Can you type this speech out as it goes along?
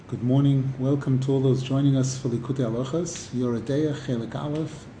Good morning. Welcome to all those joining us for Likutey Halakhos. Yoreh, Deah,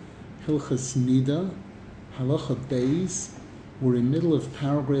 Hilkhos, Niddah, Halakha days. We're in middle of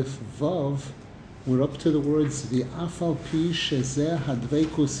paragraph Vav. We're up to the words V'afal pi shezeh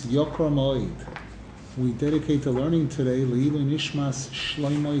hadveikus yokar moed. We dedicate the learning today Le'ilu Nishmas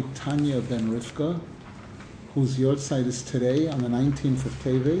Shloimeh Tanya ben Rivka, whose yortzeit is today on the 19th of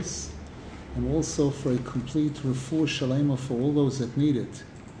Tevet, and also for a complete refuah shalema for all those that need it,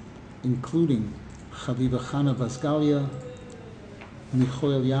 including Chaviva Chana Bas Galia,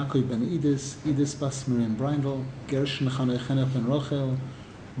 Michoel Yaakov ben Idis Bas Miriam Brindel, Gershon Chana Chenech ben Rochel,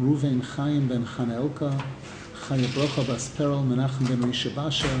 Ruven Chaim ben Chana Elka, Chaya Brocha Bas Perel, Menachem ben Risha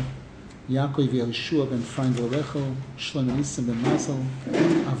Basha, Yaakov Yehoshua ben Freindel Rechel, Shlomo Nisim ben Mazel,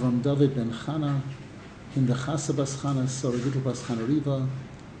 Avram David ben Chana, Hinda Chasa Bas Chana, Sora Gittel Bas Chana Riva,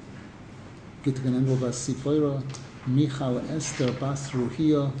 Gitgen Endel Bas Sipoira, Michal Esther Bas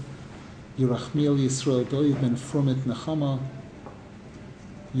Ruhia, Yerachmiel Yisrael Doiv ben Frumet Nechama,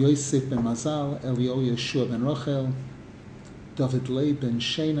 Yosef ben Mazal, Elio Yeshua ben Rochel, David Lei ben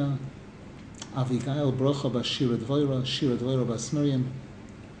Shena, Avigail Brocha bas Shira Dvoira bas Miriam,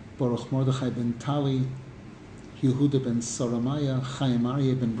 Baruch Mordechai ben Tali, Yehuda ben Saramaya, Chaim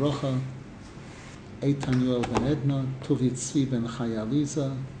Aryeh ben Brocha, Eitan Yoel ben Edna, Tuvit Tzvi ben Chaya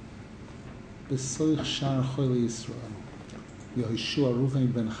Aliza, Besoich Shar Choyle Yisrael, Yehoshua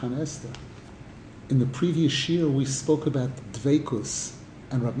Ruven ben Chanestah. In the previous year, we spoke about Dveikus,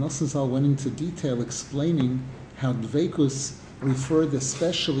 and Rab Nasan Zal went into detail explaining how Dveikus referred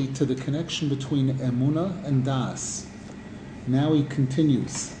especially to the connection between Emunah and Das. Now he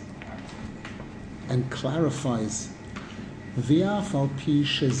continues and clarifies, V'af al pi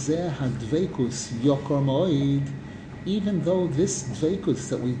shezeh hadveikus yokar moed, even though this Dveikus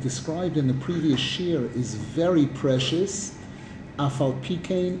that we described in the previous year is very precious, afal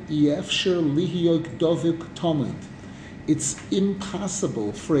pikein iefsher lihiyok dovik tomid. It's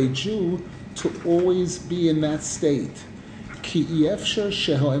impossible for a Jew to always be in that state. Ki iefsher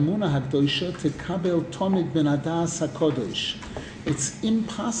sheho emuna hadosha tekabel tomid ben hadas hakodesh. It's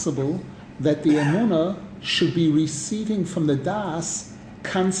impossible that the emuna should be receiving from the das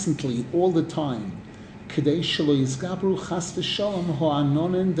constantly, all the time. Kedei shelo yizgabru chas v'sholom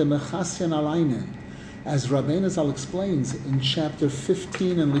ho'anonen demechasyan alainen. As Rabbeinu Zal explains in chapter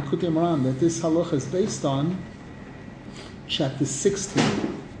 15 in Likutey, that this halakha is based on chapter 16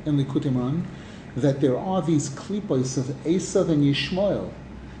 in Likutey, that there are these klipos of Esav and Yishmael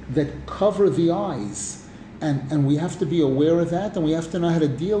that cover the eyes, and we have to be aware of that, and we have to know how to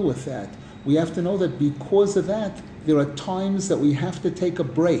deal with that. We have to know that because of that, there are times that we have to take a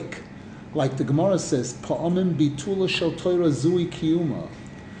break. Like the Gemara says, Pa'amim bitula shel Torah zui kiyuma.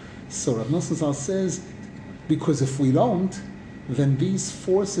 So Rav Nasan Zal says, because if we don't, then these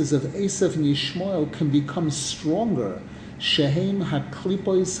forces of Esav and Yishmael can become stronger. Shehem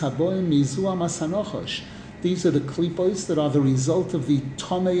haklipos haboim mizua masanochosh. These are the klipos that are the result of the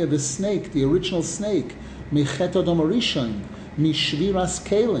tomei of the snake, the original snake. Mechet Adam Arishon, mishviras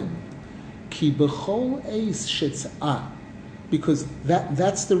kelim, ki b'chol eis shetzah. Because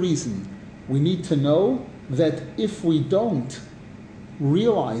that's the reason. We need to know that if we don't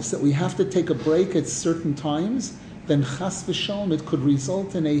realize that we have to take a break at certain times, then chas v'shalom, it could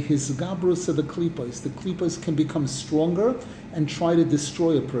result in a hisgabrus of the klipos. The klipos can become stronger and try to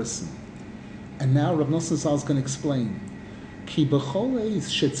destroy a person. And now Rav Nasan Zal is going to explain. Ki b'chol eis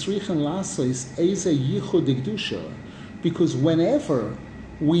shetzrichen lasos eze yichud ikdusha, because whenever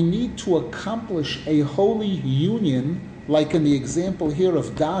we need to accomplish a holy union, like in the example here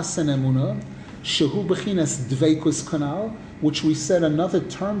of Das and Emunah, shehu b'chinas dveikus kanal, which we said another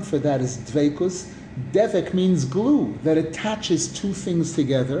term for that is dveikus. Devek means glue, that attaches two things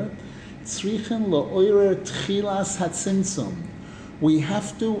together. Tzrichen lo'oirer tchilas hatzimtzum. We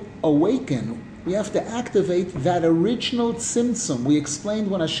have to awaken, we have to activate that original tzimtzum. We explained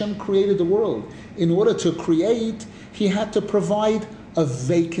when Hashem created the world. In order to create, He had to provide a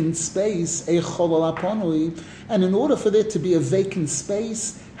vacant space, a cholol aponui, and in order for there to be a vacant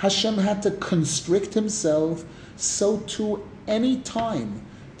space, Hashem had to constrict Himself. So too, any time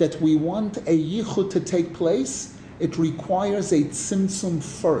that we want a yichud to take place, it requires a tzimtzum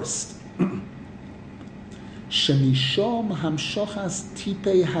first. Shemishom hamshochas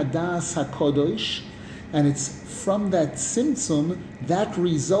tipei hadas hakodosh, and it's from that tzimtzum that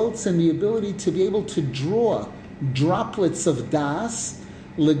results in the ability to be able to draw droplets of das,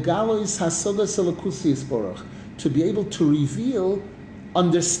 legalois hasodas elakusi yisborach, to be able to reveal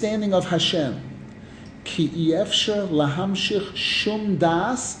understanding of Hashem. Ki iefsher lahamshich shum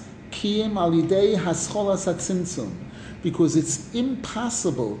das kiyim alidei hascholas hatzimtzum, because it's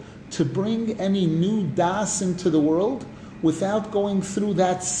impossible to bring any new das into the world without going through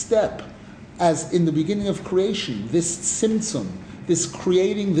that step, as in the beginning of creation, this tzimtzum, this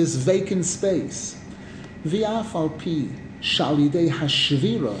creating this vacant space. V'af al pi shalidei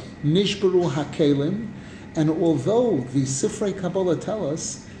hashvira nishbaru hakelim, and although the Sifrei Kabbalah tell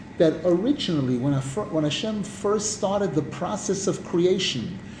us that originally, when Hashem first started the process of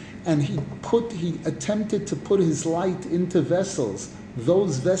creation, and he attempted to put his light into vessels,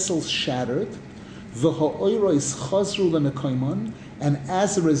 those vessels shattered, v'ha'oros chazru lemekoimon, and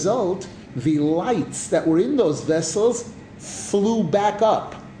as a result, the lights that were in those vessels flew back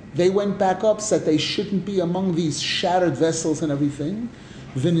up. They went back up, so that they shouldn't be among these shattered vessels and everything.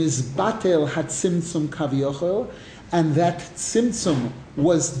 V'nizbatel hatzimtzum kaviochel, and that tzimtzum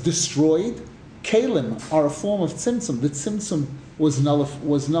was destroyed. Kalim are a form of tzimtzum. The tzimtzum was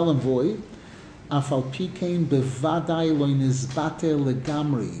null and void. Afal pikein bevadai lo nizbatel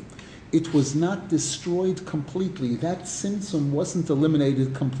legamri. It was not destroyed completely. That tzimtzum wasn't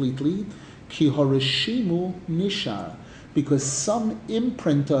eliminated completely. Ki horeshimu nishar, because some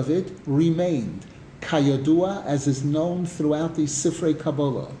imprint of it remained. Kayodua, as is known throughout the Sifrei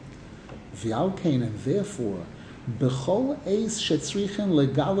Kabbalah. V'alkein, and therefore, b'chol eis shetzrichen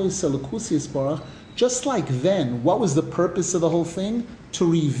legalos Hilkhos Yisbarach. Just like then, what was the purpose of the whole thing? To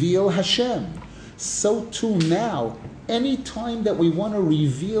reveal Hashem. So too now, any time that we want to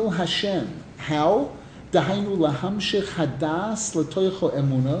reveal Hashem, how? Dahainu lahamshich hadas letoicho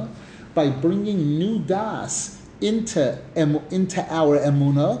emuna, by bringing new das into our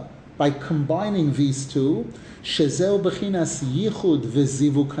emuna, by combining these two. Shezeu bechinas yichud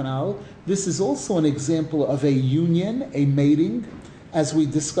v'zivu kanal. This is also an example of a union, a mating, as we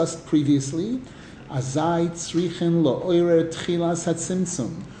discussed previously. Azai tzrichen lo'oirer tchilas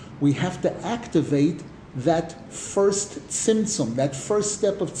hatzimtzum. We have to activate that first tzimtzum, that first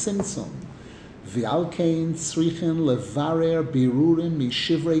step of tzimtzum. V'alkein tzrichen levarer birurim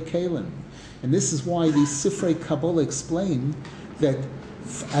mishivrei kelim. And this is why the Sifrei Kabbalah explain that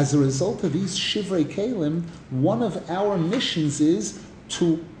as a result of these shivrei kelim, one of our missions is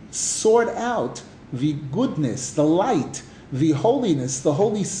to sort out the goodness, the light, the holiness, the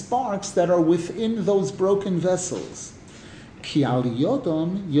holy sparks that are within those broken vessels. Ki al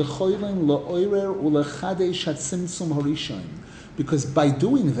yodom yecholim lo'oirer ulechadesh hatzimtzum harishon. Because by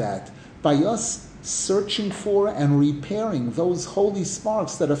doing that, by us searching for and repairing those holy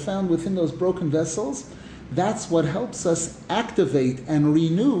sparks that are found within those broken vessels, that's what helps us activate and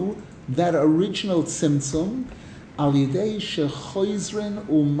renew that original tzimtzum. Al yidei shechoizrin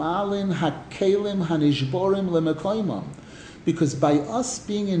umalin hakelim hanishborim lemekoimam. Because by us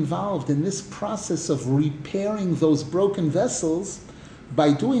being involved in this process of repairing those broken vessels,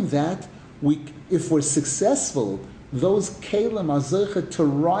 by doing that, if we're successful, those kelim are zeicha to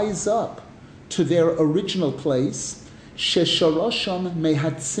rise up to their original place. Sheshorosham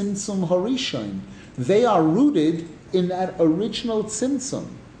mehatzimtzum harishon. They are rooted in that original tzimtzum.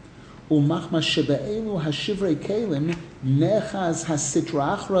 Umachma shebe'elu hashivrei kelim nechaz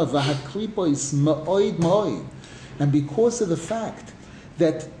hasitra achra v'haklipois ma'oid ma'oid. And because of the fact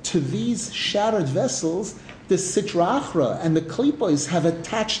that to these shattered vessels, the sitra achra and the klipos have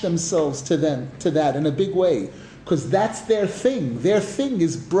attached themselves to that in a big way, because that's their thing. Their thing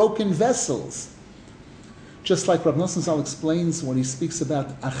is broken vessels. Just like Rav Nasan Zal explains when he speaks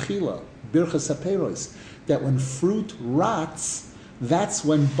about achila, birchas haperos, that when fruit rots, that's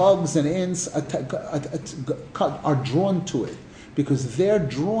when bugs and ants are drawn to it, because they're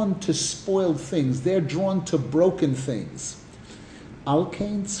drawn to spoiled things, they're drawn to broken things.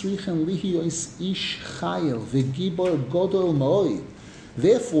 Alkein tzrichen lihiyos ish chayil v'gibor godol moed.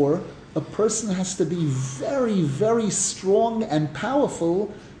 Therefore, a person has to be very, very strong and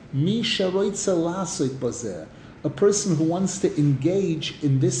powerful. Mi sharoitza lasik bazeh. A person who wants to engage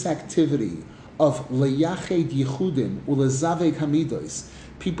in this activity of leyached yichudim ulezavek hamidos.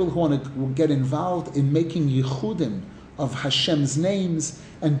 People who want to get involved in making yichudim of Hashem's names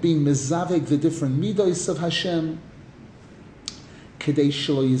and being mezavek the different midos of Hashem. Kedei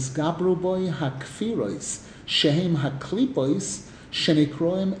shelo yizgabru boy hakfiros shehem haklipois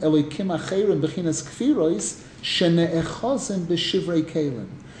shenikroim elokim acherim bechinas kfiros sheneechozim b'shivrei kelim.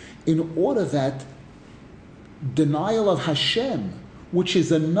 In order that denial of Hashem, which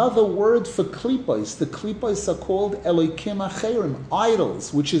is another word for klipos, the klipos are called elokim acherim,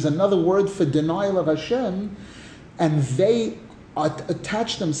 idols, which is another word for denial of Hashem, and they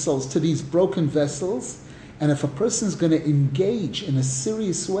attach themselves to these broken vessels. And if a person is going to engage in a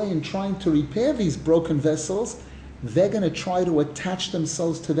serious way in trying to repair these broken vessels, they're going to try to attach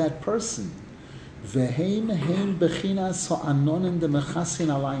themselves to that person.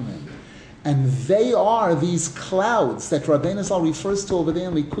 And they are these clouds that Rabbeinu Zal refers to over there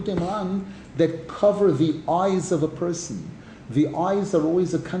in Likutey that cover the eyes of a person. The eyes are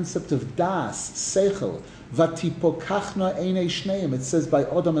always a concept of das, seichel. Vatipokachna einei shneim. It says by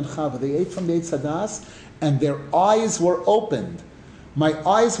Adam and Chava, they ate from the Eitz Hadas, and their eyes were opened. My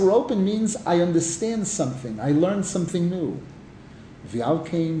eyes were open means I understand something. I learned something new.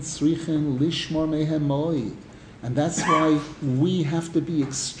 V'alkein tzrichen lishmor mehem moed. And that's why we have to be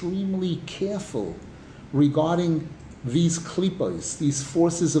extremely careful regarding these klipos, these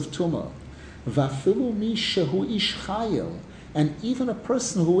forces of tumah. V'afilu mi shehu ish chayil. And even a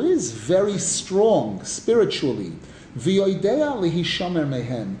person who is very strong spiritually, v'yoidea lehishomer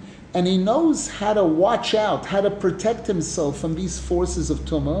mehem, and he knows how to watch out, how to protect himself from these forces of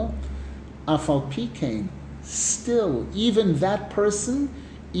tumah, afal pikein, still, even that person,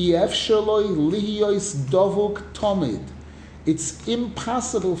 iefsheloi lihiyos dovuk tomid. It's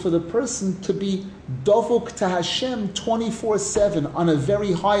impossible for the person to be dovuk to Hashem 24/7 on a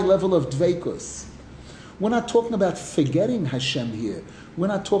very high level of dveikus. We're not talking about forgetting Hashem here. We're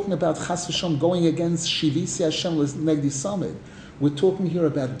not talking about chas v'shalom going against shivisi Hashem negdi samid. We're talking here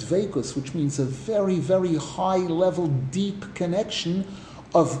about dveikus, which means a very, very high level, deep connection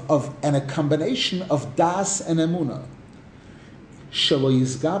of and a combination of das and emunah.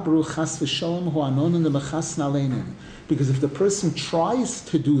 Because if the person tries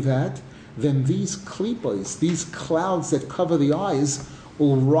to do that, then these klipos, these clouds that cover the eyes,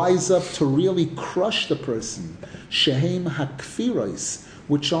 will rise up to really crush the person. Shehem hakfiros,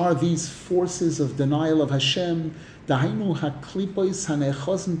 which are these forces of denial of Hashem. Dahainu haklipos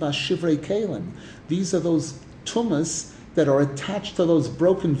hanechosen bashivrei kelim. These are those tumas that are attached to those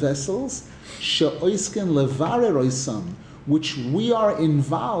broken vessels. She'oisken levareroisam, which we are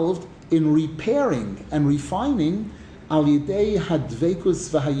involved in repairing and refining al yidei hadveikus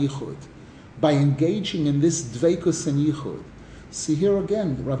v'hayichud, by engaging in this dveikus and yichud. See here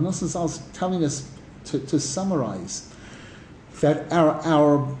again, Rav Nasan Zal is telling us to summarize that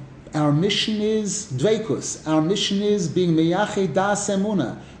our mission is dveikus. Our mission is being meyachei das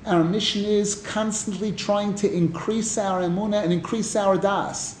emunah. Our mission is constantly trying to increase our emunah and increase our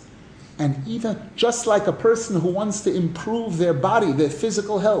das. And even just like a person who wants to improve their body, their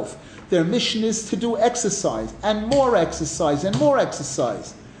physical health, their mission is to do exercise and more exercise and more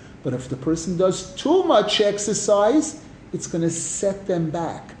exercise. But if the person does too much exercise, it's going to set them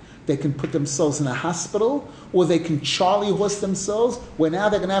back. They can put themselves in a hospital, or they can Charlie horse themselves, where now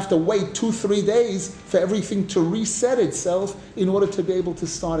they're going to have to wait 2-3 days for everything to reset itself in order to be able to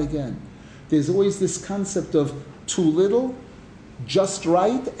start again. There's always this concept of too little, just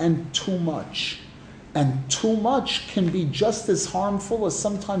right, and too much. And too much can be just as harmful or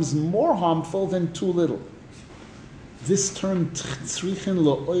sometimes more harmful than too little. This term, tzrichen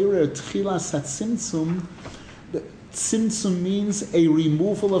lo'oirer tchilas hatzimtzum, tzimtzum means a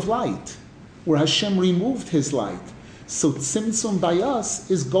removal of light, where Hashem removed His light. So tzimtzum by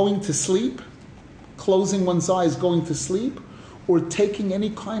us is going to sleep, closing one's eyes, going to sleep, or taking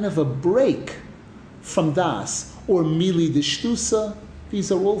any kind of a break from das, or mili dishtusa.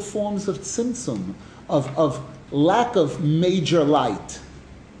 These are all forms of tzimtzum, of lack of major light.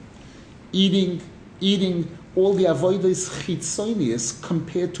 Eating all the avodas chitzonius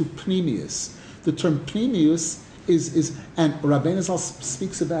compared to pnimius. The term pnimius is and Rabbeinu Zal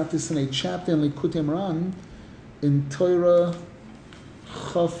speaks about this in a chapter in Likutey in Torah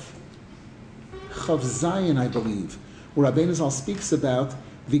Chav Zayin, I believe, where Rabbeinu Zal speaks about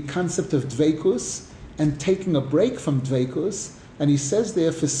the concept of dveikus and taking a break from dveikus. And he says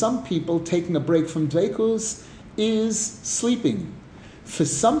there, for some people, taking a break from dveikus is sleeping. For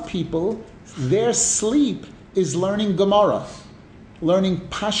some people, their sleep is learning Gemara, learning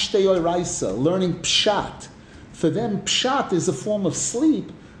Pashtei Oraisa, learning Pshat. For them, Pshat is a form of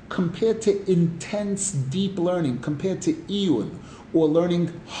sleep compared to intense, deep learning, compared to Iyun, or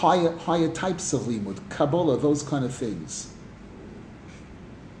learning higher types of limud, Kabbalah, those kind of things.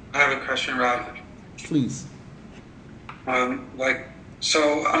 I have a question, Rav. Please. When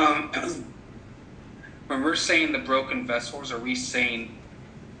we're saying the broken vessels, are we saying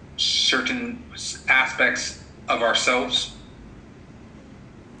certain aspects of ourselves?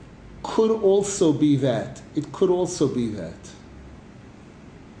 Could also be that. It could also be that.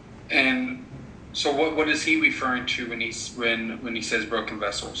 And so what is he referring to when he says broken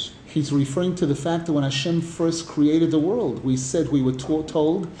vessels? He's referring to the fact that when Hashem first created the world, we said we were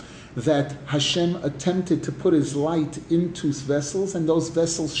told that Hashem attempted to put His light into vessels, and those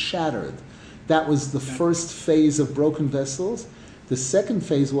vessels shattered. That was the first phase of broken vessels. The second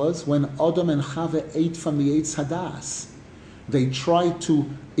phase was when Adam and Chava ate from the Eitz Hadas. They tried to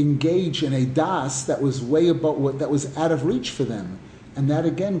engage in a das that was way above, that was out of reach for them, and that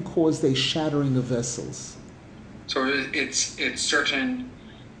again caused a shattering of vessels. So it's certain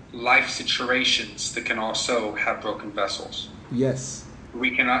life situations that can also have broken vessels. Yes.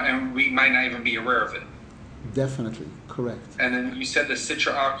 We cannot, and we might not even be aware of it. Definitely, correct. And then you said the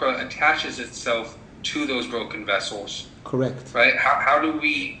Sitra Achra attaches itself to those broken vessels. Correct. Right? How do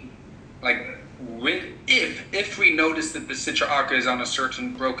we, like, if we notice that the Sitra Achra is on a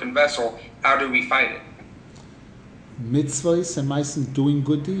certain broken vessel, how do we fight it? Mitzvahs and Maimon, doing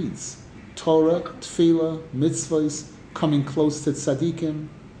good deeds. Torah, Tefillah, mitzvahs, coming close to tzaddikim,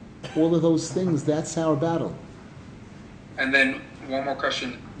 all of those things, that's our battle. And then one more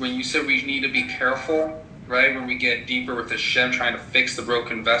question. When you said we need to be careful, right, when we get deeper with Hashem trying to fix the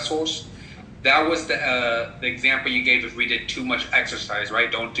broken vessels, that was the example you gave if we did too much exercise,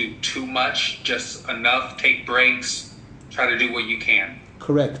 right? Don't do too much, just enough, take breaks, try to do what you can.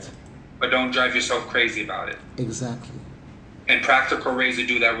 Correct. But don't drive yourself crazy about it. Exactly. And practical ways to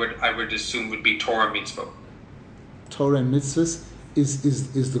do that I would assume would be Torah mitzvah. Torah and mitzvahs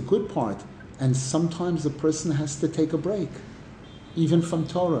is the good part. And sometimes a person has to take a break, even from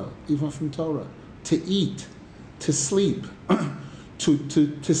Torah, to eat, to sleep,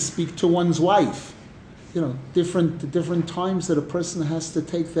 to speak to one's wife. Different times that a person has to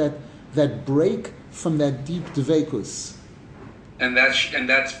take that break from that deep dveikus. And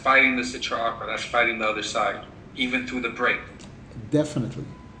that's fighting the Sitra Achra. That's fighting the other side, even through the break. Definitely.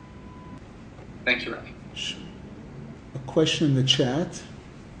 Thank you, Rabbi. A question in the chat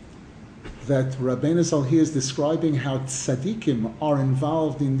that Rabbeinu Zal here is describing how tzaddikim are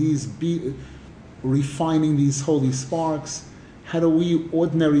involved in these refining these holy sparks. How do we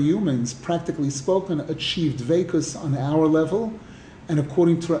ordinary humans, practically spoken, achieve dveikus on our level? And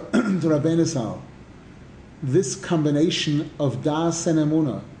according to Rabbeinu Zal, this combination of das and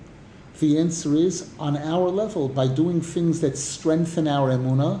emunah, the answer is on our level by doing things that strengthen our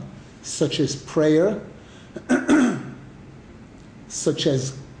emunah, such as prayer, such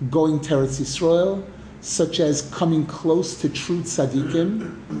as going to Eretz Yisrael, such as coming close to true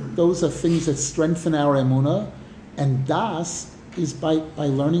tzaddikim. Those are things that strengthen our emunah. And das is by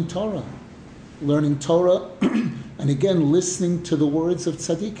learning Torah. Learning Torah, and again, listening to the words of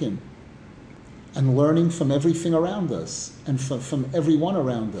tzaddikim. And learning from everything around us, and from everyone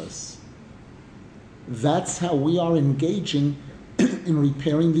around us. That's how we are engaging in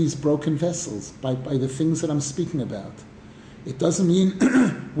repairing these broken vessels, by the things that I'm speaking about. It doesn't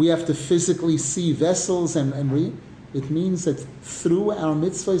mean we have to physically see vessels, it means that through our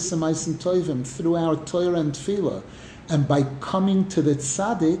mitzvahs and ma'asim tovim, through our Torah and tefillah, and by coming to the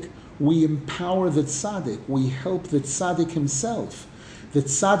tzaddik, we empower the tzaddik, we help the tzaddik himself. The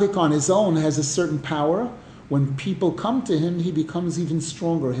tzaddik on his own has a certain power. When people come to him, he becomes even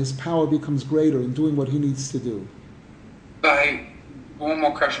stronger. His power becomes greater in doing what he needs to do. One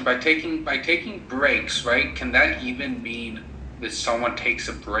more question. By taking breaks, right? Can that even mean that someone takes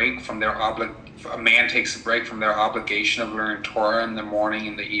a break from their a man takes a break from their obligation of learning Torah in the morning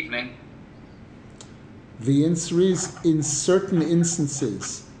and the evening? The answer is in certain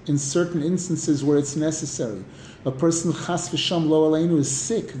instances where it's necessary. A person, chas v'sham lo aleinu, is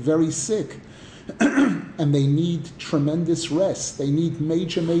sick, very sick, and they need tremendous rest. They need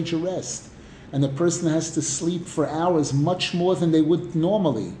major rest. And the person has to sleep for hours, much more than they would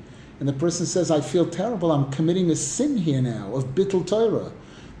normally. And the person says, I feel terrible, I'm committing a sin here now, of bittul Torah.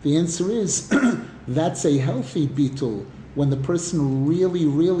 The answer is, that's a healthy bittul, when the person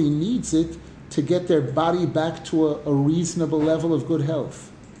really needs it to get their body back to a reasonable level of good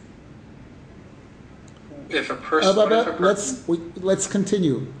health. If a person, let's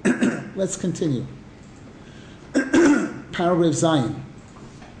continue. Let's continue. Paragraph Zayin.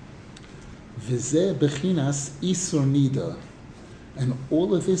 V'zeh bechinas isur niddah, and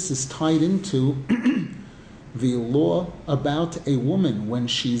all of this is tied into the law about a woman when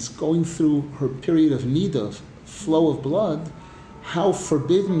she's going through her period of niddah, flow of blood, how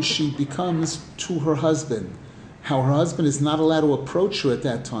forbidden she becomes to her husband, how her husband is not allowed to approach her at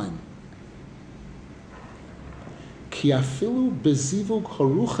that time. Ki afilu bezivug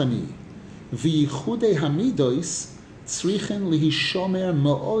haruchani v'yichudei hamidos tzrichen lihishomer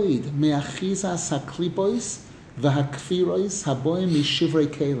ma'oid me'achizas haklibois v'hakfirois haboim mishivrei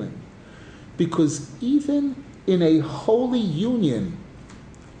kelim. Because even in a holy union,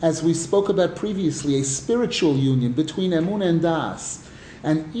 as we spoke about previously, a spiritual union between emunah and das,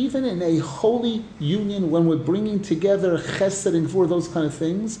 and even in a holy union when we're bringing together chesed and gvur, those kind of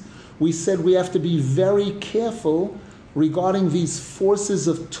things, we said we have to be very careful regarding these forces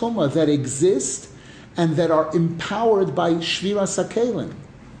of Tumah that exist and that are empowered by Shviras HaKelim.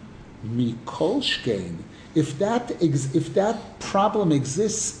 Mikol Shkein, if that problem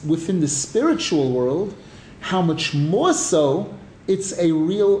exists within the spiritual world, how much more so it's a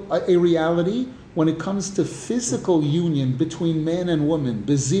reality when it comes to physical union between man and woman,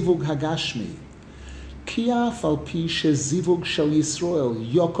 bezivug hagashmi. Kiaf al pi shezivug shel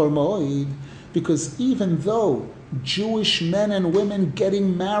Yisrael yokar moed, because even though Jewish men and women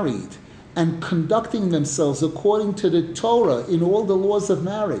getting married and conducting themselves according to the Torah in all the laws of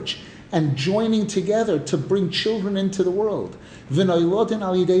marriage and joining together to bring children into the world, v'noilodin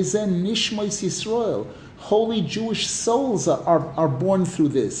al yidei zeh nishmos Yisrael, holy Jewish souls are born through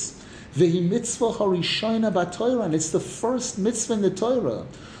this. Vehi mitzvah harishayna b'Torah, and it's the first mitzvah in the Torah.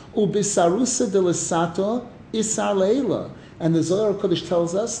 Ubisarusa de lesato isar leila, and the Zohar Kodesh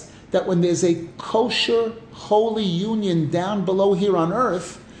tells us that when there's a kosher, holy union down below here on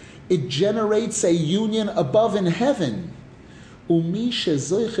earth, it generates a union above in heaven. Umi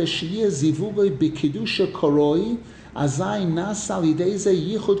shezoiche shiyeh zivugay b'kedusha koroi, azai nasal ideze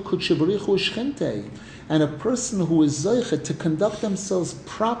yichud kutshebrichu shchinte. And a person who is zoiche to conduct themselves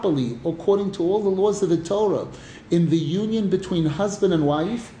properly according to all the laws of the Torah in the union between husband and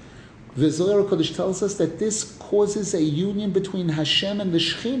wife, the Zohar Kodesh tells us that this causes a union between Hashem and the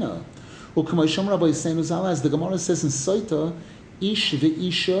Shechina. As the Gemara says in Soita, Ish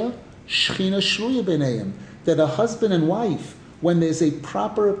ve'isha Shechina shruya b'neihem, that a husband and wife, when there's a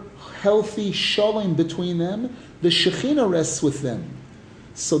proper, healthy shalom between them, the Shechina rests with them.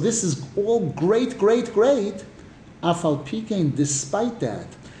 So this is all great, great, great. Afal pikein, despite that,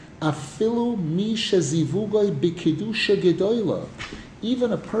 afilu mi shezivugay b'kedusha gedoyla,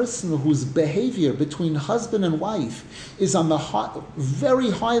 even a person whose behavior between husband and wife is on the very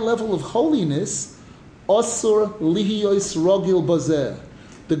high level of holiness, osur lihiyos rogil bazeh.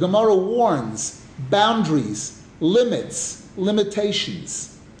 The Gemara warns boundaries, limits,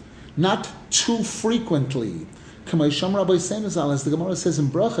 limitations, not too frequently. As the Gemara says in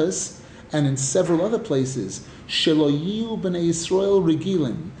Brachas and in several other places, Shelo yiyu b'nei Yisrael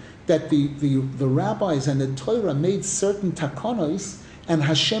regilim, that the rabbis and the Torah made certain takonos, and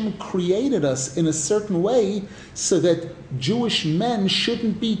Hashem created us in a certain way so that Jewish men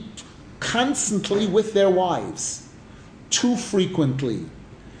shouldn't be constantly with their wives, too frequently.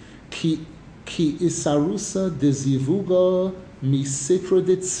 Ki isarusa de zivuga mi sitra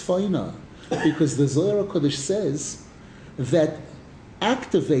de tzfaina, because the Zohar Kodesh says that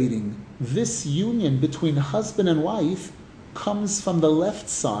activating this union between husband and wife comes from the left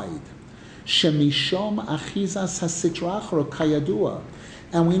side. Shemishom achizas hasitra achra kayadua.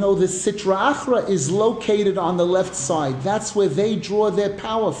 And we know the sitra achra is located on the left side. That's where they draw their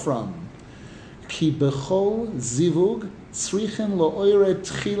power from. Ki bechol zivug tzrichen lo'oire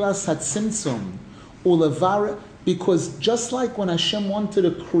tchilas hatzimtzum ulevar. Because just like when Hashem wanted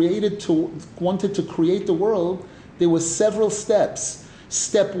to create the world, there were several steps.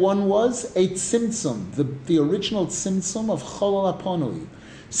 Step one was a tzimtzum, the original tzimtzum of cholol haponui.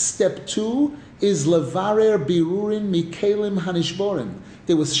 Step two is levarer birurin mikelim hanishborim.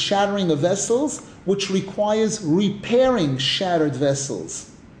 There was shattering of vessels, which requires repairing shattered vessels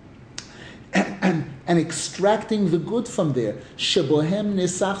and extracting the good from there. Shebohem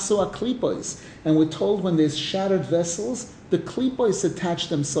nisachsu aklipos. And we're told when there's shattered vessels, the klipos attach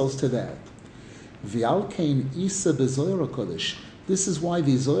themselves to that. V'alkein isa bezohar kodesh. This is why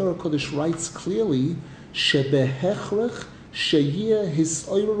the Zohar Kodesh writes clearly, shebehechrech sheyeh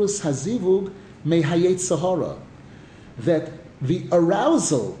hisoirus hazivug mehayet sahara, that the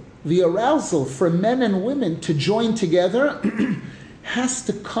arousal for men and women to join together has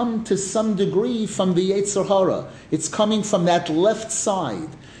to come to some degree from the Yetzer Hara. It's coming from that left side.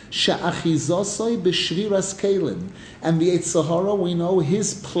 She'achizosoi b'shviras kelim. And the Yetzer Hara, we know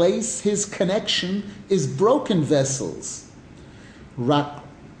his place, his connection is broken vessels.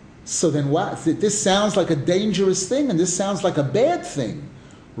 So then what? This sounds like a dangerous thing, and this sounds like a bad thing.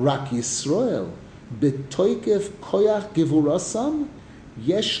 Rak Yisrael b'toikev koyach gevurasam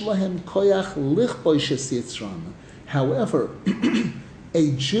yesh lahem koyach lichboishes yitzram. However,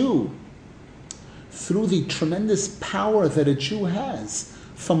 a Jew, through the tremendous power that a Jew has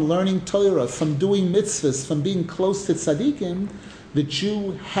from learning Torah, from doing mitzvahs, from being close to tzaddikim, the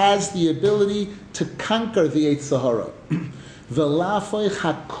Jew has the ability to conquer the Yetzer Hara. V'lafoich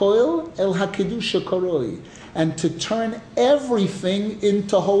hakoil el hakedusha koroi, and to turn everything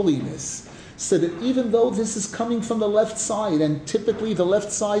into holiness. So that even though this is coming from the left side, and typically the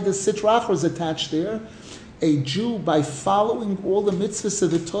left side, the sitra achra is attached there, a Jew, by following all the mitzvahs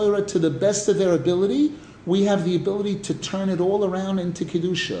of the Torah to the best of their ability, we have the ability to turn it all around into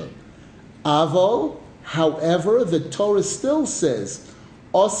Kedusha. Avol, however, the Torah still says,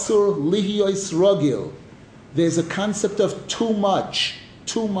 Osur lihiyos rogil. There's a concept of too much.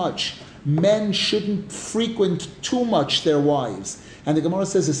 Men shouldn't frequent too much their wives. And the Gemara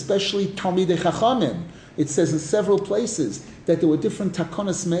says, especially Talmidei Chachamim. It says in several places that there were different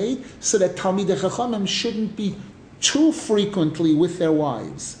takonas made so that Talmidei Chachamim shouldn't be too frequently with their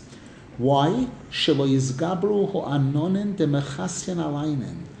wives. Why? Shelo yizgabru ho'anonin demechasyan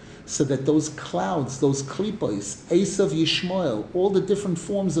alainen. So that those clouds, those klipos, Esav Yishmael, all the different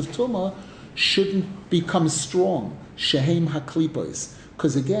forms of tumah shouldn't become strong. Shehem haklipos.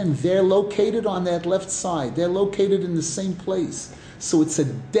 Because again, they're located on that left side. They're located in the same place. So it's a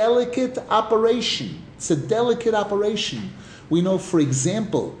delicate operation. We know, for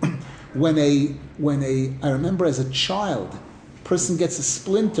example, when I remember as a child, a person gets a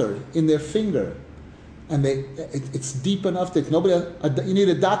splinter in their finger, and it's deep enough that you need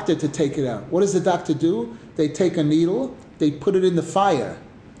a doctor to take it out. What does the doctor do? They take a needle, they put it in the fire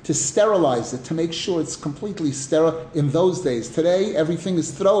to sterilize it, to make sure it's completely sterile. In those days, today everything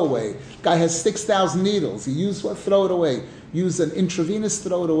is throwaway. Guy has 6,000 needles. He use what? Throw it away. Use an intravenous,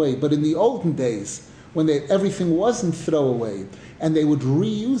 throw it away. But in the olden days, when everything wasn't throwaway, and they would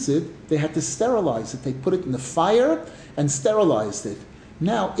reuse it, they had to sterilize it. They put it in the fire and sterilized it.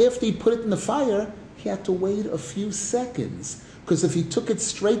 Now, after he put it in the fire, he had to wait a few seconds. Because if he took it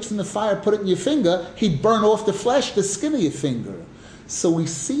straight from the fire, put it in your finger, he'd burn off the flesh, the skin of your finger. So we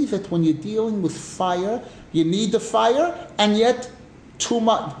see that when you're dealing with fire, you need the fire, and yet too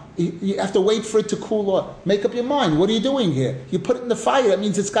much. You have to wait for it to cool off. Make up your mind. What are you doing here? You put it in the fire. That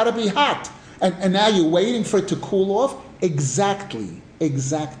means it's got to be hot. And now you're waiting for it to cool off? Exactly.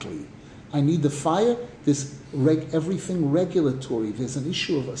 I need the fire. There's everything regulatory. There's an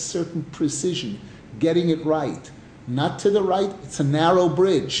issue of a certain precision, getting it right. Not to the right. It's a narrow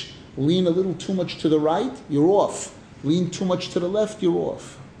bridge. Lean a little too much to the right, you're off. Lean too much to the left, you're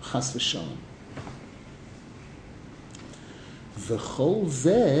off. Chas v'shalom. V'chol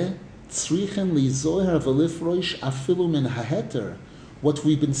zeh tzrichen lizoher v'lifroish afilu min haheter. What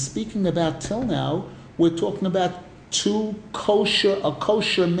we've been speaking about till now, we're talking about a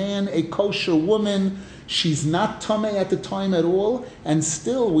kosher man, a kosher woman. She's not tameh at the time at all, and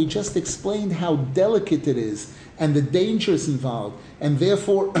still we just explained how delicate it is and the dangers involved, and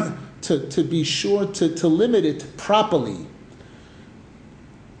therefore to be sure to limit it properly.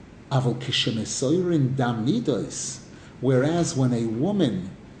 Whereas when a woman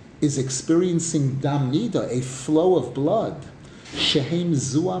is experiencing dam nida, a flow of blood, shehem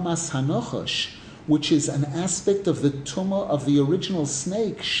zuamas hanochosh, which is an aspect of the tumah of the original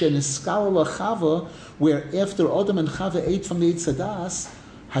snake, sheniskal lachava, where after Adam and Chava ate from the Eitz Hadas,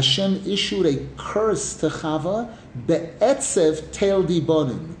 Hashem issued a curse to Chava, be'etzev tel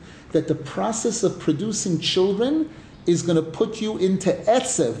dibonim, that the process of producing children is going to put you into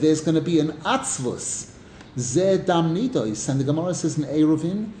etzev. There's going to be an atzvus. Zeh dam nidos. And the Gemara says in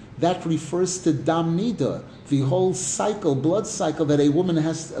Eruvin, that refers to dam nida, the whole cycle, blood cycle that a woman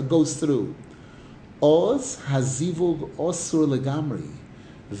goes through. Oz hazivug osur legamri.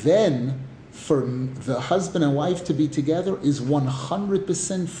 Then, for the husband and wife to be together is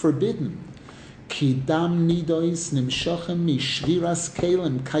 100% forbidden. Ki dam nidois nimshochem mishviras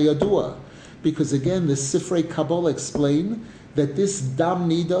kelim kayadua. Because again, the Sifrei Kabbalah explain that this dam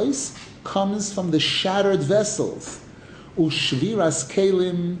nidois comes from the shattered vessels. Ushviras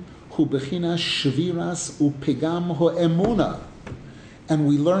kelim hu bechinas shviras upigam ho emuna. And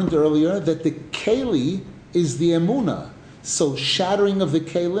we learned earlier that the keli is the emuna. So shattering of the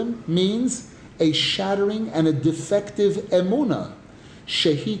kelim means a shattering and a defective emuna.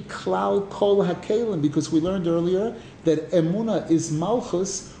 Shehi klal kol hakelim, because we learned earlier that emuna is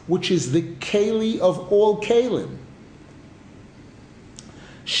malchus, which is the keli of all kelim.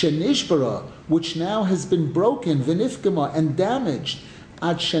 Shenishbara, which now has been broken, v'nifgama, and damaged,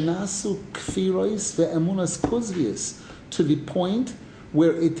 ad shenasu kfirois ve'emunas kuzvius, to the point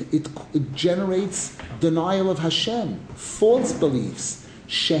where it generates denial of Hashem, false beliefs,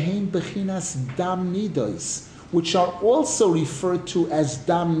 shehem bechinas dam nidos, which are also referred to as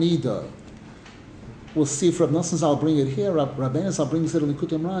dam nida. We'll see if Rav Nasan Zal bring it here. Rabbeinu Zal brings it in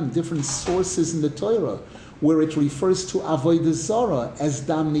Likutey, different sources in the Torah where it refers to avodah zara as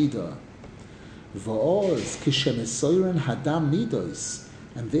dam nida. V'oz kishemesoyren hadam nidos,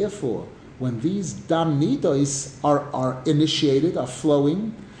 and therefore, when these dam nidos are initiated, are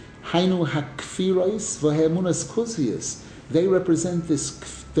flowing, hainu hakfiros v'hemunas kuzvius, they represent this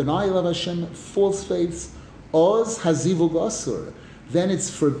denial of Hashem, false faiths. Oz hazivug asur, then it's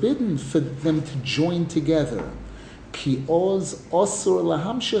forbidden for them to join together. Ki oz osur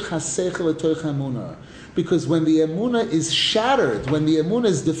lahamshich hasechel etoich emunah. Because when the emunah is shattered, when the emunah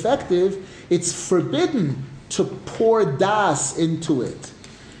is defective, it's forbidden to pour das into it.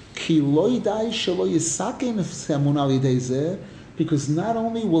 Ki lo yidai shelo yisaken emunah lidei zeh, because not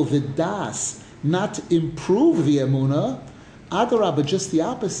only will the das not improve the emunah, adarabah, just the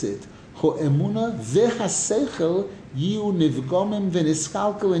opposite. Ho emunah v'hasechel yiu nivgomim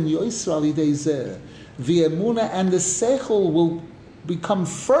v'niskalkel en yoisra lidei zeh. The emunah and the seichel will become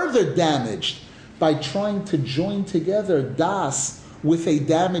further damaged by trying to join together das with a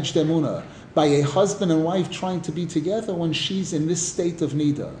damaged emunah, by a husband and wife trying to be together when she's in this state of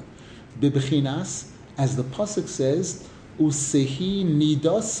niddah. Bibechinas, as the pasuk says, usehi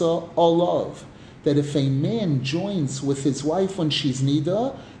nidasa olav, that if a man joins with his wife when she's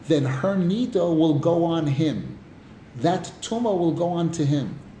niddah, then her niddah will go on him. That tumah will go on to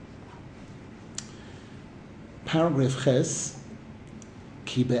him. Paragraph Ches,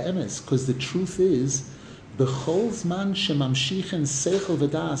 ki be'emes, because the truth is, b'chol zman shemamshichen seichel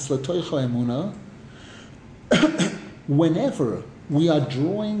v'das l'toicho emunah, whenever we are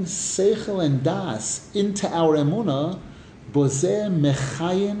drawing seichel and das into our emunah, bozeh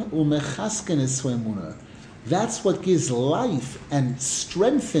mechayin u'mechasken es emunah. That's what gives life and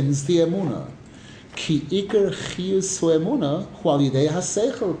strengthens the emunah. Ki iker chiyus emunah hu al yidei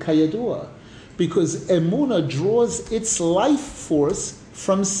haseichel kayadua. Because emunah draws its life force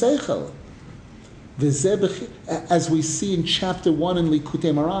from seichel. As we see in chapter 1 in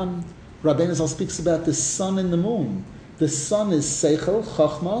Likutey Maran, Rabbeinu Zal speaks about the sun and the moon. The sun is seichel,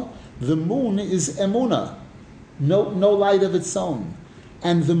 chachma. The moon is emunah, no light of its own.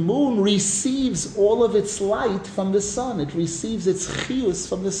 And the moon receives all of its light from the sun. It receives its chiyus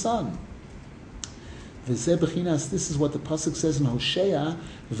from the sun. This is what the pasuk says in Hosea,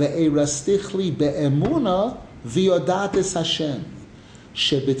 ve'erastichli be'emuna v'yodates Hashem,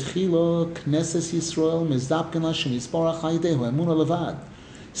 shebetchilo knesses Yisrael mizdapken Hashem yisparach hayidehu emuna levad.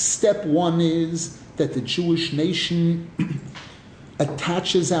 Step one is that the Jewish nation we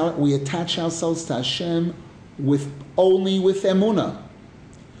attach ourselves to Hashem only with emuna.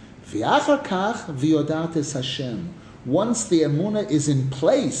 V'achar kach v'yodates Hashem. Once the emuna is in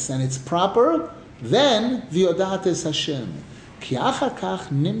place and it's proper, then v'yodates Hashem. Ki achar kach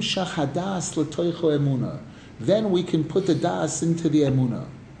nimshach hadas l'toicho emuna. Then we can put the das into the emuna.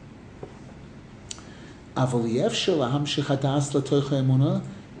 Aval yefshel lahamshich hadas l'toicho emuna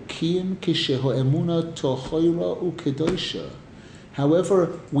kiyim kisheho emuna tochoira u'kedosha.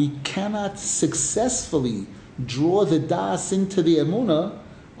 However, we cannot successfully draw the das into the emuna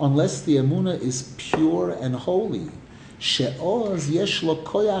unless the emuna is pure and holy. She'oz yesh lo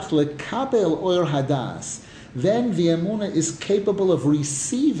koyach lekabel oir hadas. Then the emuna is capable of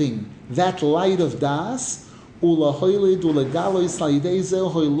receiving that light of das, ulahoylid ulegalois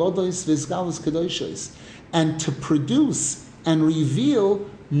laideze hoylodois vizgalos kedoshos, and to produce and reveal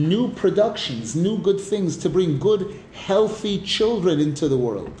new productions, new good things, to bring good, healthy children into the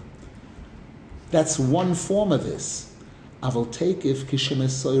world. That's one form of this. Aval teikif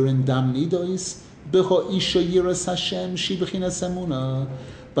kishemesoirin dam nidois beho isha yiras Hashem shi bechinas emuna.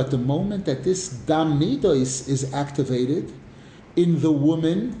 But the moment that this dam nidois is activated in the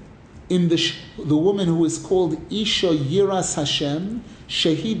woman, the woman who is called isha yiras Hashem,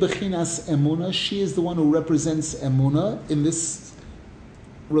 shehi bechinas emuna, she is the one who represents emuna in this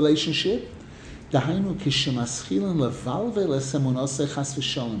relationship. Dahainu kishemaschilan levalve lesemunose chas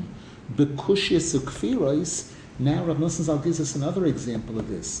v'shalom bekushis ukfiros. Now Rav Nasan Zal gives us another example of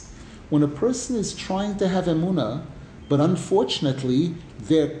this. When a person is trying to have emunah, but unfortunately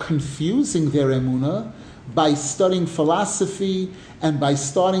they're confusing their emunah by studying philosophy and by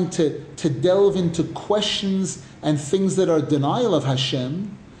starting to delve into questions and things that are denial of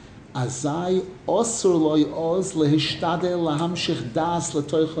Hashem, azai osur loy oz lehishtadel lahamshich das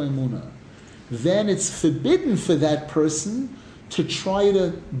letoicho emunah. Then it's forbidden for that person to try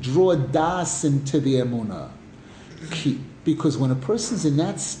to draw das into the emunah. Because when a person's in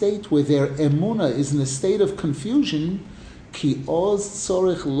that state where their emunah is in a state of confusion, ki oz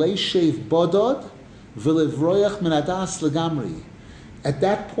tzorich leishev bodod v'levroyach menadas legamri. At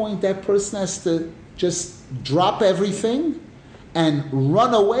that point, that person has to just drop everything and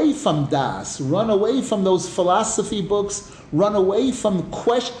run away from das, run away from those philosophy books, run away from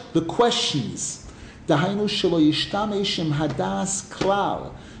the questions. Dahainu shelo yishtamesh im hadas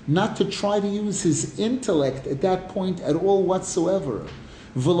klal. Not to try to use his intellect at that point at all whatsoever.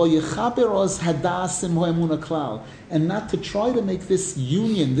 And not to try to make this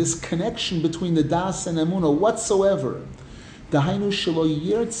union, this connection between the das and emunah whatsoever. Dahainu shelo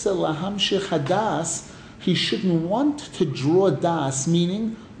yirtze lahamshich hadas. He shouldn't want to draw das,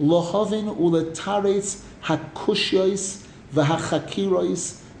 meaning lohavin uletaretz hakushyos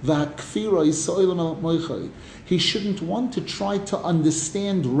v'hachakiros v'hakfiros so'ilam al moichay. He shouldn't want to try to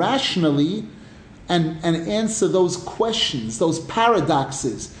understand rationally and answer those questions, those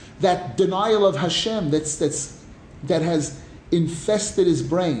paradoxes, that denial of Hashem that has infested his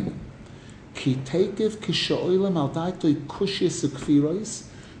brain. Ki tekev kisho'ilam al daitoi kushyos ukfiros.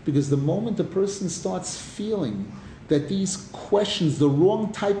 Because the moment a person starts feeling that these questions, the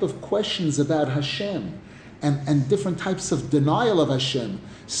wrong type of questions about Hashem and different types of denial of Hashem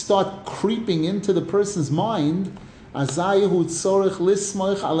start creeping into the person's mind,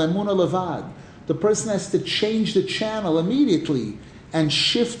 the person has to change the channel immediately and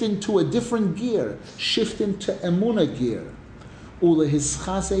shift into a different gear, shift into emunah gear.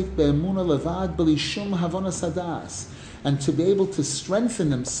 And to be able to strengthen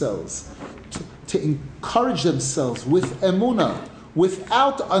themselves, to encourage themselves with emunah,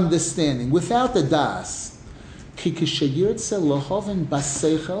 without understanding, without the das.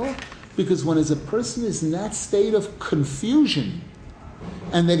 Because when as a person is in that state of confusion,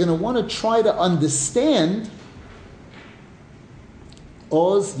 and they're going to want to try to understand,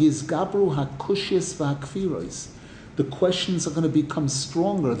 the questions are going to become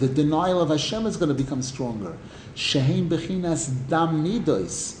stronger. The denial of Hashem is going to become stronger. Shehem bechinas dam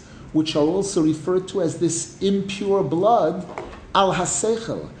nidos, which are also referred to as this impure blood, al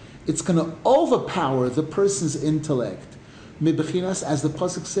hasechel. It's going to overpower the person's intellect. Mibechinas, as the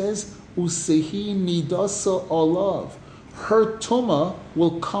pasuk says, usehi nidoso olav. Her tumah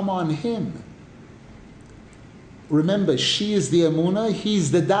will come on him. Remember, she is the emunah,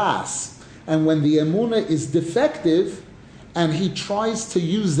 he's the das. And when the emunah is defective, and he tries to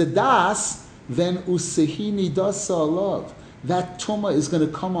use the das, then usehi nidasa alav. That tumah is going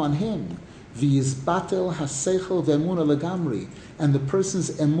to come on him. V'yizbatel haseichel ve'emunah legamri. And the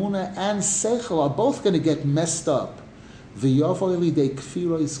person's emunah and seichel are both going to get messed up. V'yavoy lidei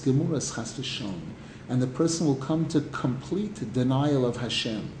kfiros gemuras chas v'shon. And the person will come to complete denial of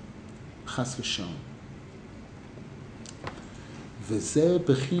Hashem. Chas v'shon. V'zeh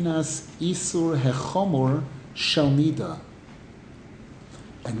bechinas isur hechomor shel niddah.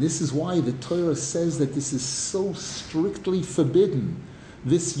 And this is why the Torah says that this is so strictly forbidden,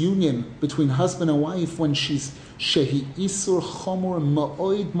 this union between husband and wife, when she's shehi isur chomor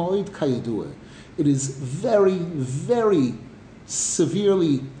ma'oid ma'oid kayadua. It is very, very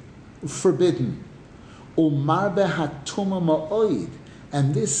severely forbidden. Umarbe hatuma ma'oid.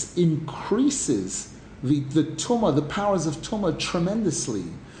 And this increases the tumah, the powers of tumah tremendously.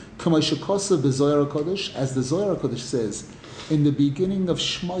 As the Zohar HaKadosh says, in the beginning of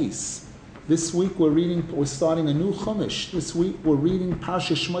Shmos. This week we're starting a new Chumash. This week we're reading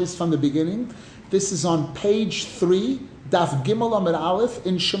Parsha Shmos from the beginning. This is on page 3, Daf Gimel Amud Aleph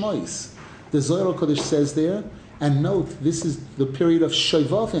in Shmos. The Zohar HaKadosh says there, and note, this is the period of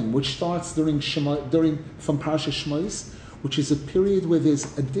Shovavim, which starts from Parsha Shmos, which is a period where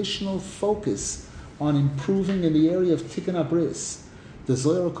there's additional focus on improving in the area of Tikkun Abris. The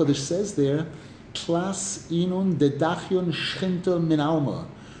Zohar HaKadosh says there, Tlas inun dedachyon shchinta min alma.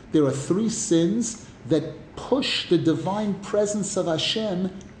 There are 3 sins that push the divine presence of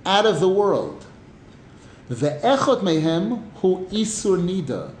Hashem out of the world. Ve'echot mehem hu isur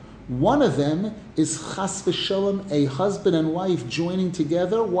niddah. One of them is chas v'shalom, a husband and wife joining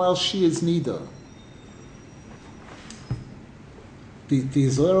together while she is niddah. The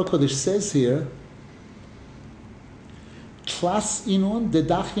Zohar HaKadosh says here, Tlas inun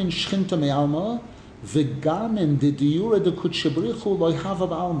dedachyon shchinta me alma, v'garmen de diura de kutshebrichu loy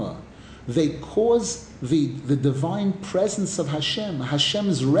havav alma. They cause the divine presence of Hashem,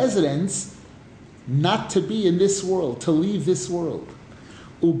 Hashem's residence, not to be in this world, to leave this world.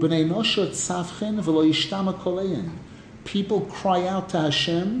 U'bnei nosha tzavchen v'lo yishtama kolein. People cry out to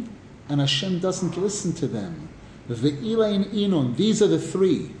Hashem, and Hashem doesn't listen to them. Ve'ilein inun. These are the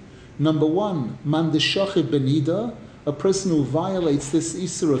 3. Number 1, man deshochiv benida, a person who violates this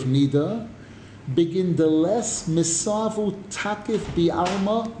Isur of Niddah. Begin the less misavu takif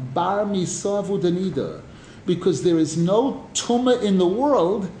bi'alma bar misavu denida, because there is no tumah in the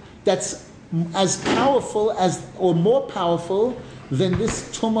world that's as powerful as or more powerful than this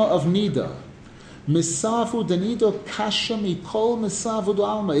tumah of Niddah. Misavu denida kasha mikol misavu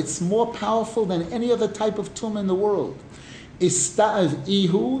alma. It's more powerful than any other type of tumah in the world. Ista'av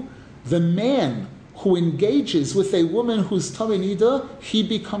ihu, the man who engages with a woman who's tamei niddah, he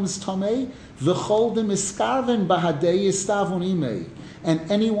becomes tamei. V'choldim iskarven bahadei yistavun imei. And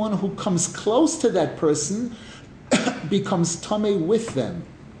anyone who comes close to that person becomes tamei with them.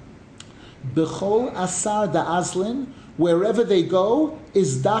 B'chol asar da'azlin, wherever they go,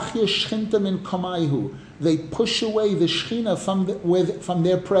 is dachya shchinta min kamaihu. They push away the shechina from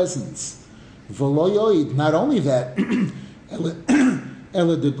their presence. V'lo yoid, not only that,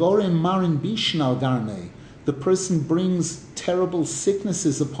 ela degorim marin bishin al garmei. The person brings terrible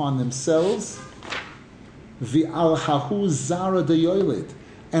sicknesses upon themselves. V'al hahu zara deyoilid,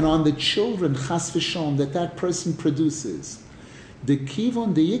 and on the children chas v'shon that person produces. The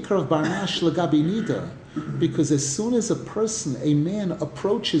kivon the yikar of barnash legabi niddah, because as soon as a man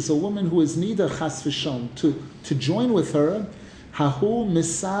approaches a woman who is niddah chas v'shon to join with her, hahu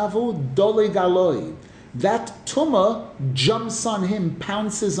misavu dole galoi, that tumah jumps on him,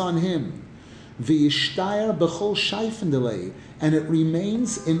 pounces on him. V'yishtayar b'chol shayfen delay, and it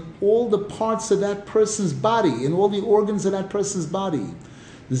remains in all the parts of that person's body, in all the organs of that person's body.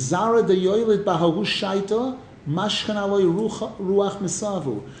 Zara de yoilid b'hahu shaita mashchan aloi ruach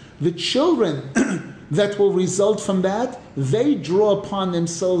misavu. The children that will result from that, they draw upon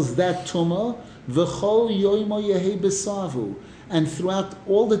themselves that tumah. V'chol yoimo yehi besavu, and throughout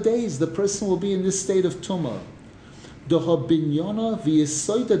all the days, the person will be in this state of tumah. Deha binyona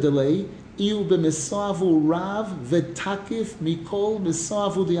v'yisoida delay iu b'misavu rav v'takif mikol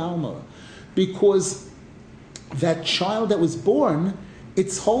misavu di alma, because that child that was born,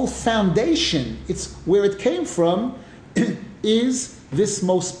 its whole foundation, it's where it came from, is this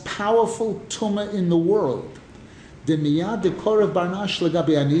most powerful tumah in the world.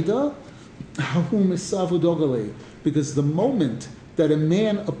 Because the moment that a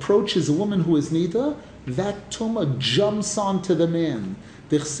man approaches a woman who is niddah, that tumah jumps onto the man.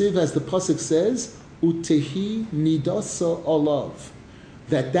 As the pasuk says, utehi nidasa olav,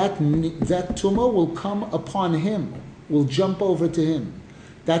 that tumah will come upon him, will jump over to him.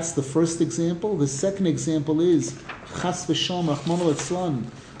 That's the first example. The second example is chas v'shalom rachmana litzlan,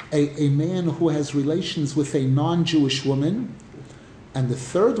 a man who has relations with a non-Jewish woman, and the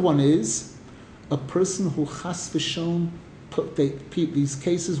third one is a person who chas v'shalom, these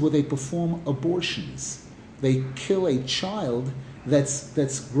cases where they perform abortions, they kill a child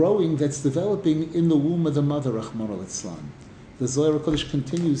that's growing, that's developing in the womb of the mother, rachmana litzlan. The Zohar HaKadosh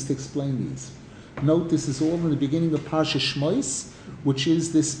continues to explain these. Note, this is all in the beginning of Parsha Shmois, which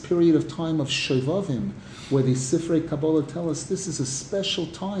is this period of time of Shovavim, where the Sifrei Kabbalah tell us this is a special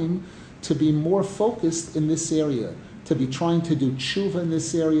time to be more focused in this area, to be trying to do tshuva in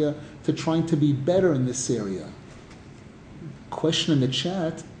this area, to trying to be better in this area. Question in the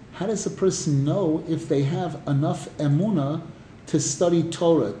chat, how does a person know if they have enough emunah to study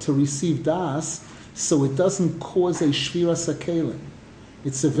Torah, to receive das, so it doesn't cause a shviras hakelim?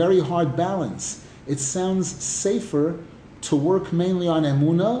 It's a very hard balance. It sounds safer to work mainly on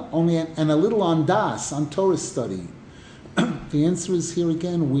emunah, and a little on das, on Torah study. The answer is here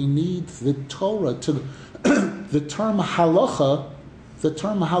again, we need the Torah to the term halakha. The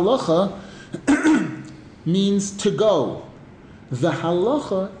term halakha means to go. The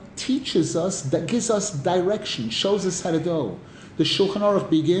halakha teaches us, that gives us direction, shows us how to go. The Shulchan Aruch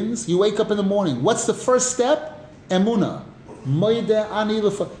begins, you wake up in the morning. What's the first step? Emunah.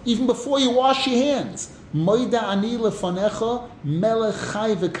 Even before you wash your hands. Moida ani lefanecha melech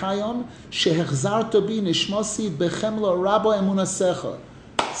chai v'kayam shehechzarto bi nishmasi bechemla rabba emunasecha.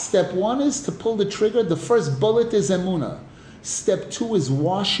 Step one is to pull the trigger. The first bullet is emunah. Step two is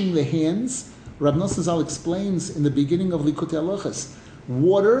washing the hands. Rab Nasan Zal explains in the beginning of Likutey Halakhos,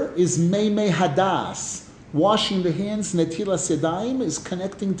 water is meimei hadas. Washing the hands, netilas yadayim, is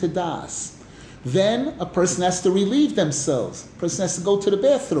connecting to das. Then a person has to relieve themselves. A person has to go to the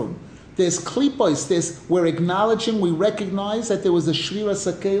bathroom. There's klipos, we're acknowledging, we recognize that there was a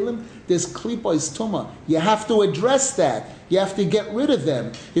shviras hakelim. There's klipos tumah. You have to address that. You have to get rid of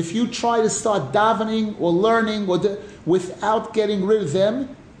them. If you try to start davening or learning without getting rid of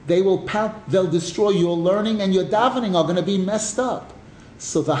them, they'll destroy your learning, and your davening are going to be messed up.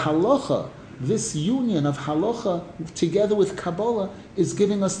 So the halakha, this union of halakha together with Kabbalah, is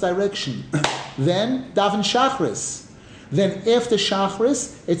giving us direction. Then daven shachris. Then after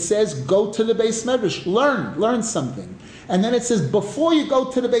shachris, it says go to the Beis Medrash, learn something. And then it says before you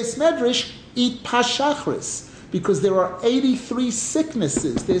go to the Beis Medrash, eat pas shachris, because there are 83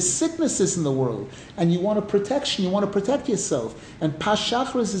 sicknesses. There's sicknesses in the world, and you want a protection. You want to protect yourself. And pas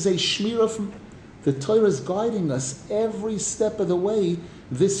shachris is a shmirah from the Torah, is guiding us every step of the way.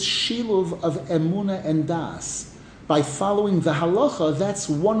 This shiluv of emunah and das, by following the halacha, that's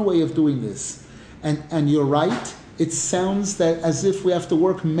one way of doing this. And you're right. It sounds that as if we have to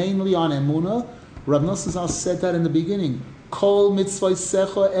work mainly on emunah. Rav Nasan Zal said that in the beginning. Kol mitzvah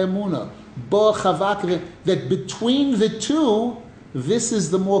secha emunah. that between the two, this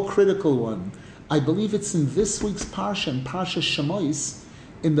is the more critical one. I believe it's in this week's Parsha, in Parsha Shemois,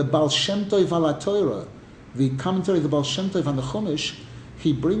 in the Baal Shem Tov ala Torah, the commentary of the Baal Shem Tov on the Chumash,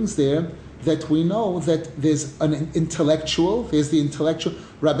 he brings there that we know that there's an intellectual, there's the intellectual.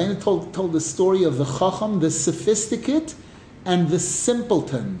 Rabbeinu told the story of the Chacham, the sophisticate, and the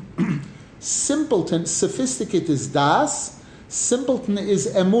simpleton. Sophisticate is Das, simpleton is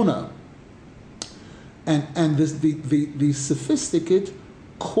Emunah. And the sophisticate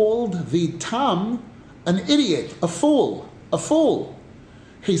called the Tam an idiot, a fool.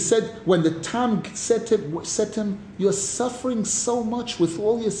 He said, when the Tam said to him, you're suffering so much with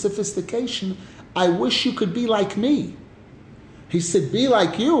all your sophistication, I wish you could be like me. He said, be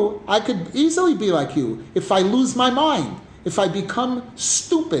like you? I could easily be like you if I lose my mind, if I become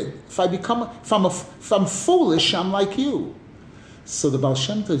stupid, if I'm foolish, I'm like you. So the Baal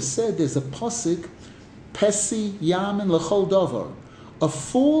Shem Tov said, there's a posik, Pesi Yamin L'chol Dover. A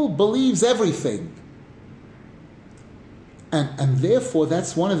fool believes everything. And therefore,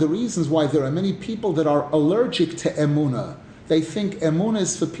 that's one of the reasons why there are many people that are allergic to emunah. They think emunah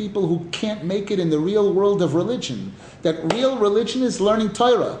is for people who can't make it in the real world of religion. That real religion is learning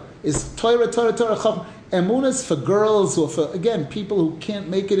Torah. Is Torah. Emunah is for girls or for, again, people who can't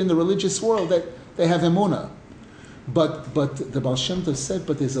make it in the religious world, that they have emunah. But the Baal Shem Tov said,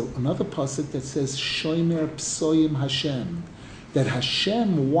 but there's another pasuk that says, Shomer Psoyim Hashem. That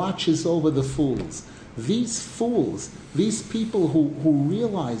Hashem watches over the fools. These fools, these people who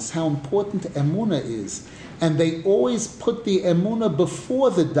realize how important emunah is, and they always put the emunah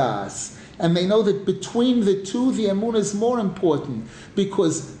before the das, and they know that between the two, the emunah is more important,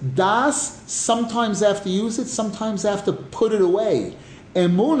 because das, sometimes I have to use it, sometimes I have to put it away.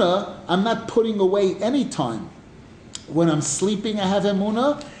 Emunah, I'm not putting away any time. When I'm sleeping, I have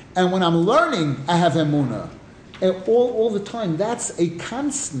emunah, and when I'm learning, I have emunah. And all the time, that's a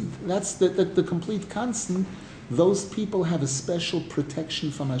constant. That's the complete constant. Those people have a special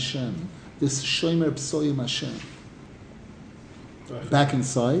protection from Hashem. This Shomer Psoyim Hashem. Back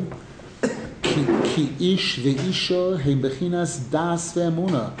inside. Ki ish ve'isha heim bechinas das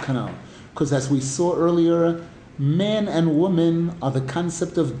ve'emuna kanal. Because as we saw earlier, man and woman are the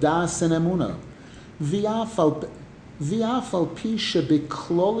concept of das and emuna. V'afal pisha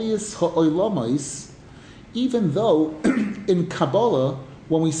beklolius ha'oilomos. Even though in Kabbalah,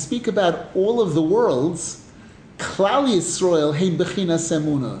 when we speak about all of the worlds, Klal Yisrael heim bechinas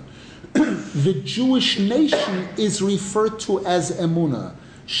emunah. The Jewish nation is referred to as emunah.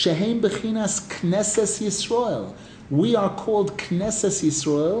 Sheheim bechinas Knesses Yisrael. We are called Knesses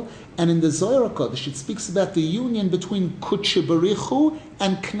Yisrael, and in the Zohar HaKadosh it speaks about the union between Kudshe Barichu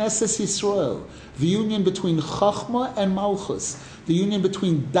and Knesses Yisrael, the union between Chachma and Malchus, the union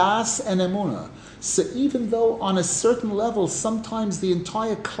between Das and emunah. So even though on a certain level, sometimes the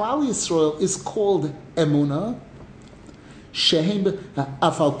entire Klal Yisrael is called emunah,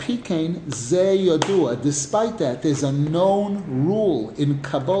 afal pikein ze yodua. Despite that, there's a known rule in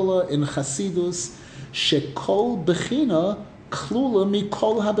Kabbalah, in Chasidus, shekol bechina klula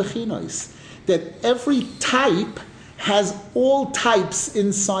mikol habechinos, that every type has all types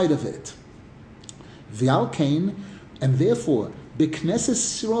inside of it. V'alkein, and therefore, b'knesses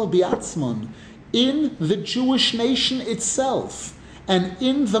Yisrael biatzmon, in the Jewish nation itself, and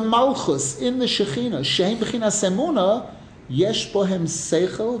in the Malchus, in the Shekhinah, Shehem Bechinas Emunah, Yesh Bohem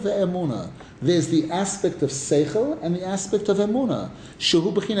Seichel ve'Emunah. There's the aspect of Seichel and the aspect of Emunah.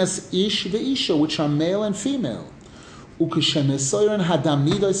 Shehu Bechinas Ish ve'Isha, which are male and female. Ukeshem Esoyren Hadam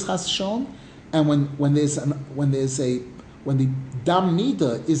Niddah is Chas Shon, and when the Dam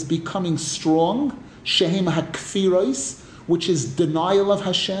Niddah is becoming strong, Shehem HaKfiros, which is denial of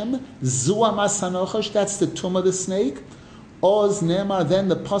Hashem, Zua Masanochash, that's the tumor of the snake. Oz Nemar, then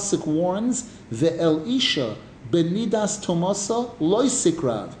the pasuk warns, Ve'el Isha, Benidas Tomasa,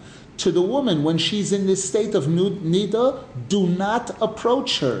 Loisikrav. To the woman, when she's in this state of Niddah, do not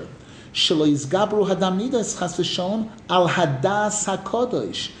approach her. Shelo Yizgabru Hadam Niddah, Chas v'Shalom, Al Hadas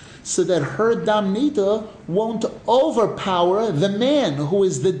HaKodesh, so that her Dam Niddah won't overpower the man who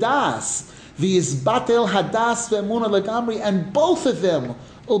is the Das. V'yizbatel hadas ve'emuna legamri, and both of them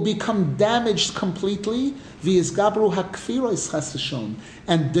will become damaged completely. V'yizgabru hakfiros chas v'shon,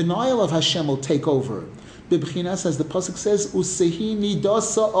 and denial of Hashem will take over. B'bchinas, as the pasuk says, usehi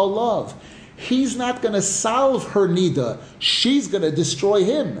nidasa olav. He's not going to solve her nida. She's going to destroy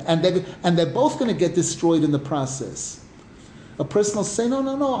him, and they're both going to get destroyed in the process. A person will say, no,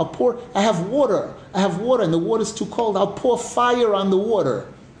 I have water, and the water's too cold. I'll pour fire on the water.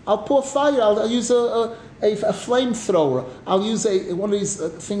 I'll pour fire. I'll use a a flamethrower. I'll use one of these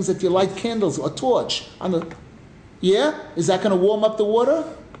things that you light candles, a torch. Is that going to warm up the water?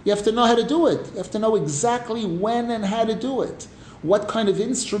 You have to know how to do it. You have to know exactly when and how to do it. What kind of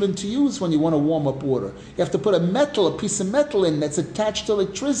instrument to use when you want to warm up water. You have to put a piece of metal in that's attached to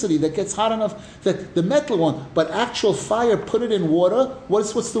electricity that gets hot enough that the metal won't. But actual fire, put it in water.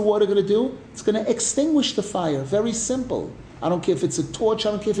 What's the water going to do? It's going to extinguish the fire. Very simple. I don't care if it's a torch. I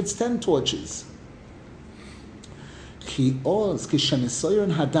don't care if it's 10 torches.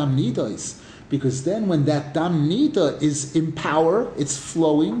 Because then when that dam niddah is in power, it's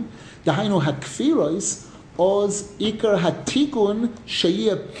flowing, dahainu hakfiros, oz ikar hatikun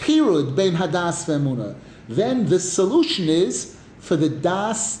sheyeh pirud bein hadas ve'emuna. Then the solution is for the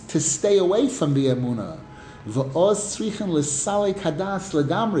das to stay away from the emuna. V'oz tzrichen l'salek hadas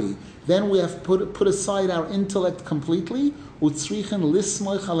legamri. Then we have put aside our intellect completely. Utzrichen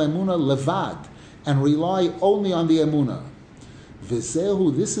lismoich al emuna levad, and rely only on the emuna.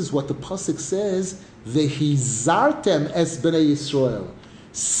 V'zehu, this is what the pasuk says, v'hizartem es b'nei Yisrael.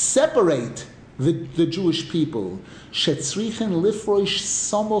 Separate the Jewish people. Shetzrichen lifroish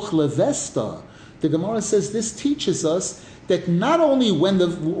samoch levesta. The Gemara says this teaches us that not only when the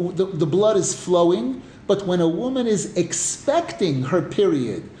blood is flowing, but when a woman is expecting her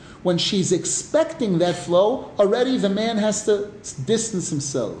period, when she's expecting that flow, already the man has to distance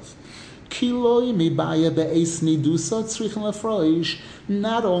himself.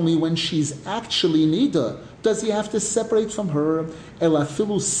 Not only when she's actually niddah does he have to separate from her,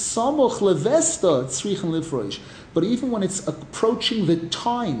 but even when it's approaching the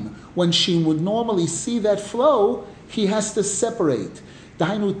time when she would normally see that flow, he has to separate.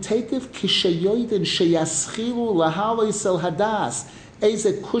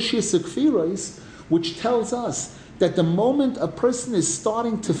 Which tells us that the moment a person is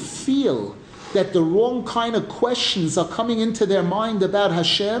starting to feel that the wrong kind of questions are coming into their mind about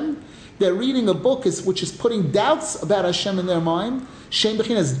Hashem, they're reading a book which is putting doubts about Hashem in their mind, Shem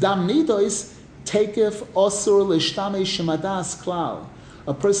Bechinas Dam Nidois, Tekef Osur Lishtame Shemadas Klal.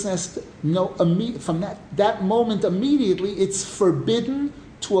 A person has to know from that moment immediately, it's forbidden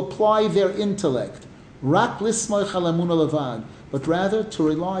to apply their intellect. Rak Lismoich Al Emunah Levad, but rather to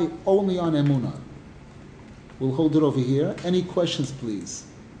rely only on Emunah. We'll hold it over here. Any questions, please?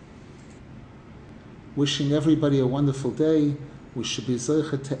 Wishing everybody a wonderful day. We should be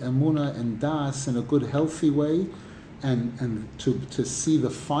zeicha to emunah and das in a good, healthy way, and to see the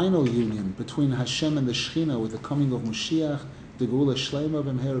final union between Hashem and the Shechina with the coming of Mashiach, the Geula Shleima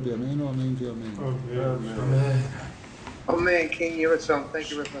b'mher b'yameinu, amen v'yameinu. Amen. Amen. King Yeratzon, thank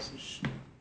you very much.